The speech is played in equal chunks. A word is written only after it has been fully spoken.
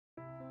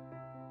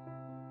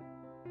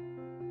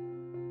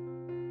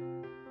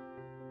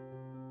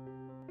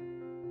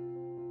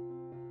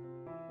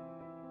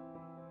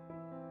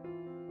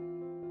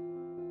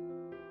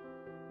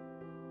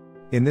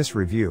In this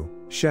review,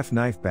 chef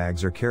knife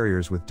bags are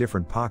carriers with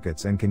different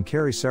pockets and can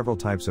carry several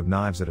types of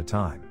knives at a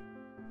time.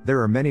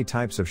 There are many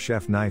types of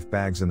chef knife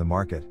bags in the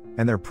market,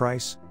 and their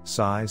price,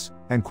 size,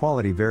 and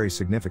quality vary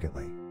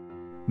significantly.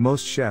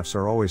 Most chefs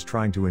are always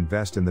trying to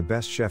invest in the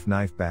best chef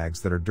knife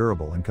bags that are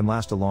durable and can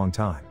last a long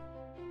time.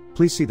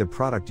 Please see the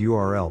product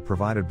URL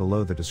provided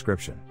below the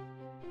description.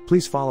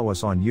 Please follow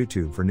us on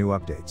YouTube for new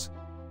updates.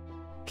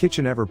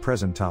 KitchenEver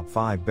present top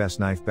 5 best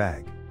knife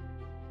bag.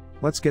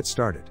 Let's get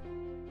started.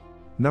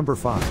 Number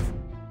 5.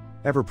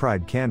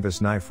 EVERPRIDE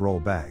Canvas Knife Roll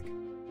Bag.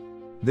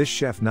 This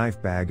chef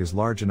knife bag is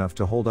large enough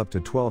to hold up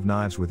to 12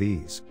 knives with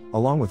ease,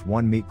 along with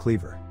one meat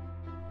cleaver.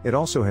 It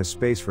also has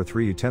space for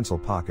 3 utensil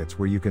pockets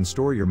where you can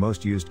store your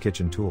most used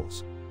kitchen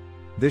tools.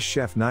 This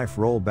chef knife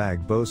roll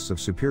bag boasts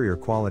of superior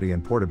quality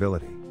and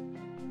portability.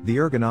 The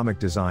ergonomic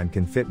design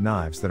can fit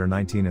knives that are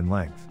 19 in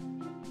length.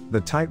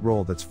 The tight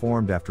roll that's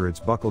formed after it's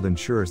buckled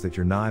ensures that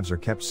your knives are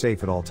kept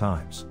safe at all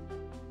times.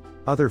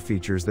 Other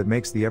features that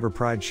makes the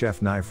EVERPRIDE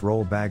chef knife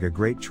roll bag a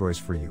great choice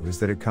for you is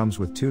that it comes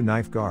with 2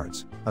 knife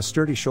guards, a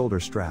sturdy shoulder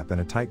strap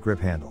and a tight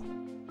grip handle.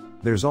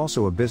 There's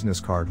also a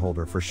business card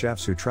holder for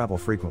chefs who travel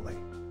frequently.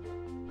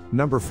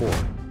 Number 4.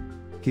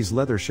 Qees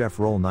Leather Chef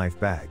Roll Knife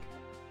Bag.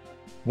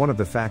 One of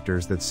the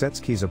factors that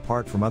sets Qees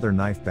apart from other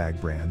knife bag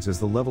brands is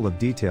the level of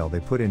detail they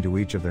put into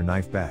each of their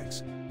knife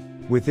bags.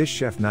 With this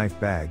chef knife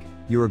bag,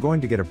 you are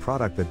going to get a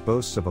product that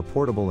boasts of a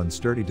portable and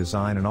sturdy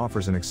design and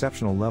offers an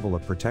exceptional level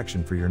of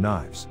protection for your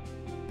knives.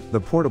 The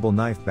portable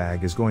knife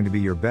bag is going to be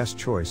your best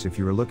choice if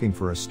you are looking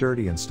for a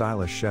sturdy and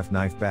stylish chef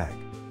knife bag.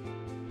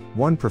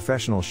 One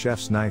professional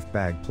chef's knife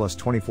bag plus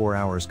 24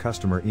 hours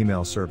customer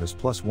email service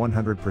plus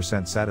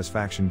 100%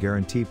 satisfaction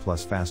guarantee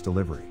plus fast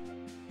delivery.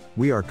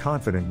 We are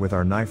confident with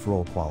our knife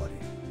roll quality.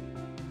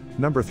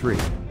 Number 3.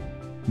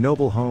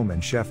 Noble Home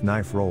and Chef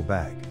Knife Roll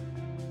Bag.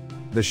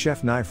 The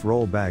chef knife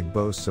roll bag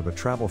boasts of a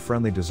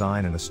travel-friendly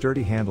design and a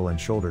sturdy handle and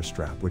shoulder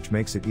strap which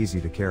makes it easy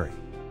to carry.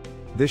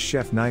 This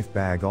chef knife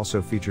bag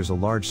also features a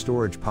large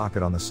storage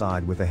pocket on the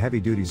side with a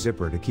heavy-duty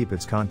zipper to keep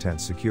its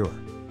contents secure.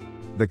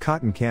 The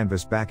cotton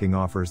canvas backing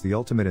offers the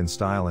ultimate in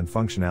style and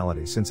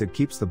functionality since it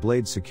keeps the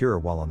blade secure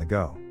while on the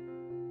go.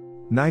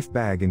 Knife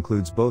bag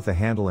includes both a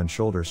handle and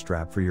shoulder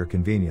strap for your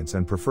convenience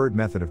and preferred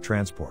method of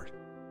transport.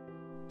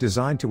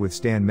 Designed to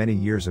withstand many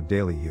years of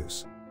daily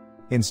use.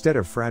 Instead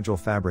of fragile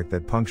fabric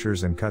that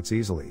punctures and cuts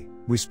easily,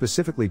 we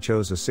specifically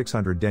chose a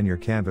 600 denier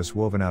canvas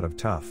woven out of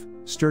tough,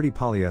 sturdy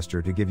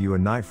polyester to give you a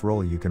knife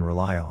roll you can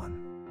rely on.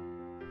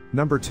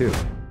 Number 2.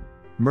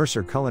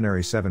 Mercer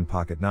Culinary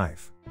 7-Pocket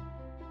Knife.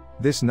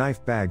 This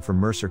knife bag from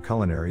Mercer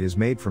Culinary is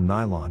made from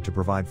nylon to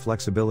provide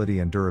flexibility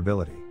and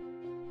durability.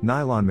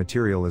 Nylon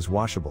material is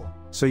washable,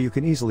 so you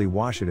can easily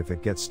wash it if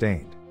it gets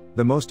stained.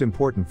 The most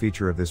important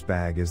feature of this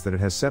bag is that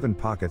it has 7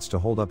 pockets to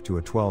hold up to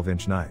a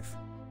 12-inch knife.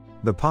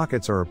 The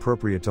pockets are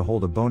appropriate to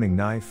hold a boning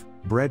knife,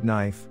 bread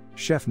knife,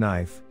 chef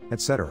knife,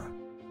 etc.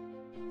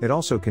 It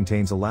also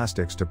contains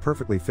elastics to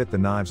perfectly fit the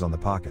knives on the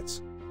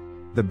pockets.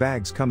 The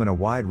bags come in a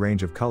wide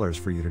range of colors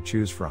for you to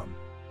choose from.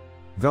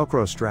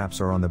 Velcro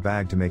straps are on the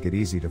bag to make it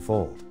easy to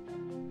fold.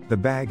 The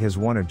bag has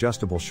one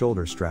adjustable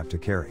shoulder strap to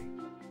carry.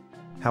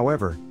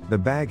 However, the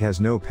bag has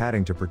no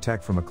padding to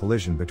protect from a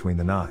collision between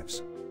the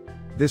knives.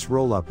 This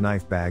roll-up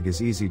knife bag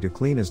is easy to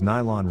clean as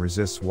nylon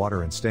resists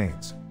water and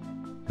stains.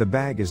 The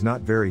bag is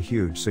not very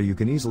huge so you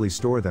can easily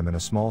store them in a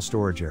small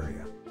storage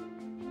area.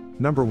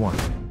 Number 1.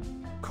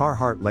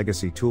 Carhartt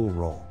Legacy Tool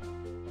Roll.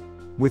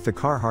 With the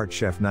Carhartt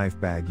Chef Knife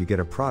Bag you get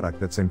a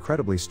product that's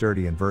incredibly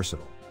sturdy and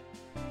versatile.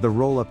 The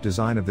roll-up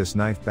design of this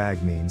knife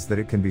bag means that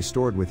it can be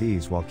stored with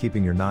ease while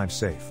keeping your knives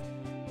safe.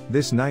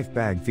 This knife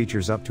bag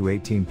features up to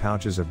 18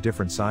 pouches of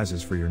different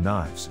sizes for your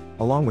knives,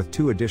 along with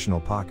 2 additional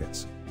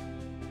pockets.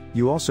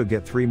 You also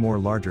get 3 more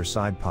larger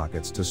side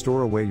pockets to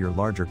store away your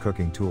larger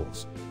cooking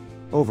tools.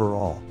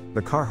 Overall,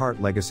 the Carhartt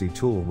Legacy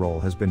Tool Roll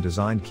has been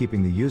designed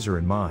keeping the user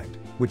in mind,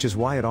 which is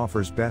why it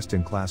offers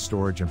best-in-class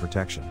storage and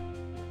protection.